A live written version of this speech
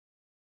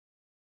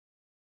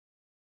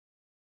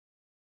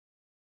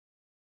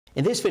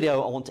In this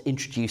video, I want to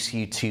introduce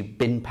you to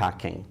bin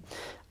packing.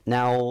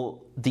 Now,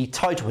 the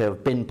title here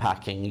of bin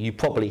packing, you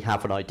probably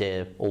have an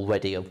idea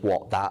already of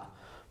what that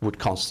would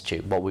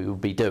constitute, what we would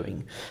be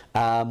doing.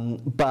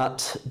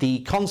 But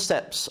the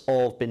concepts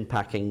of bin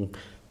packing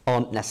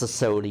aren't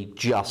necessarily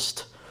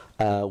just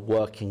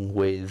working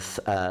with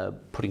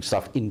putting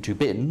stuff into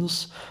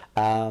bins,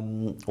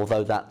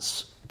 although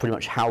that's pretty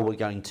much how we're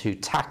going to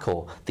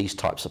tackle these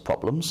types of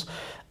problems.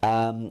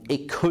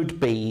 It could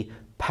be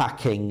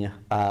packing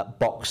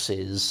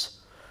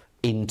boxes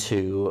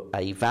into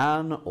a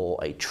van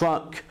or a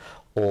truck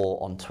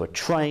or onto a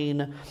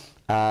train,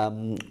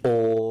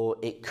 or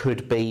it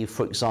could be,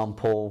 for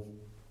example,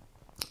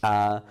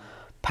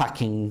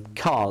 packing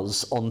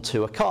cars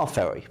onto a car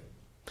ferry.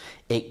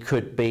 It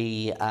could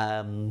be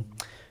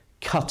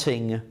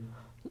cutting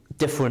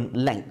different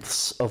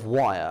lengths of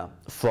wire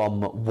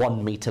from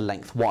 1 meter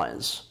length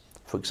wires,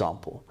 for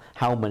example.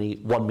 How many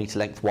 1 meter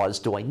length wires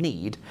do I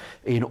need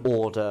in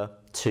order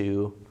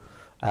to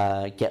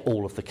get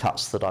all of the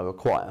cuts that I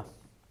require?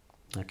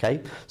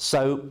 Okay,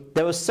 so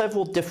there are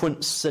several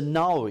different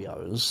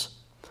scenarios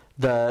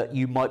that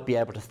you might be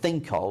able to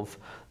think of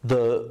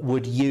that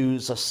would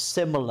use a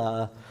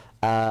similar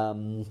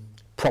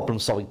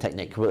problem-solving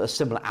technique, with a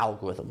similar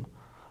algorithm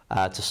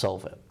to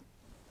solve it.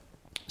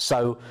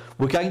 So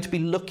we're going to be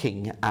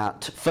looking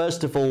at,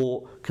 first of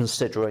all,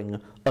 considering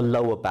a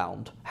lower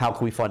bound. How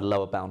can we find a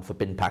lower bound for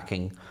bin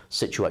packing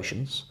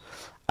situations?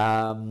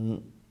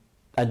 And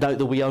note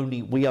that we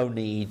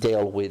only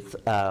deal with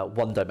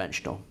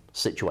one-dimensional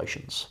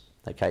situations.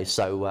 Okay,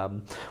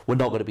 so we're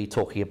not going to be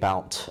talking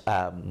about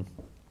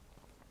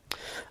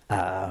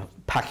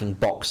packing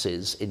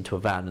boxes into a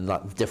van and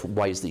like different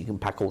ways that you can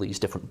pack all these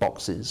different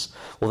boxes,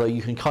 although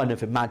you can kind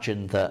of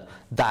imagine that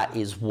that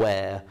is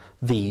where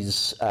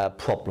these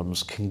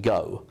problems can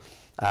go,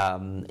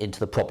 into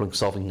the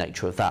problem-solving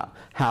nature of that.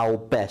 How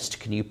best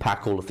can you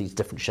pack all of these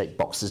different shaped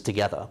boxes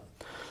together?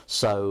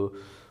 So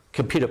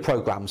computer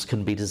programs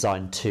can be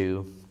designed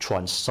to try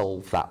and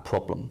solve that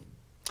problem.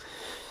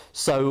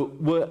 So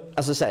we're,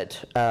 as I said,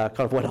 kind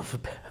of went off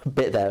a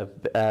bit there,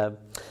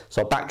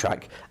 so I'll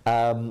backtrack.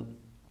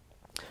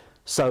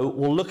 So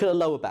we'll look at a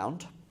lower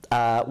bound.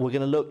 We're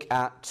going to look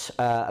at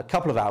a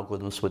couple of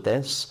algorithms with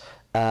this,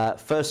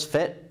 first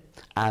fit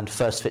and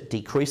first fit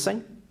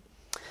decreasing.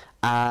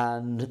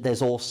 And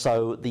there's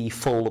also the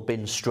full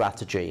bin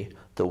strategy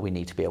that we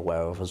need to be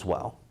aware of as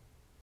well.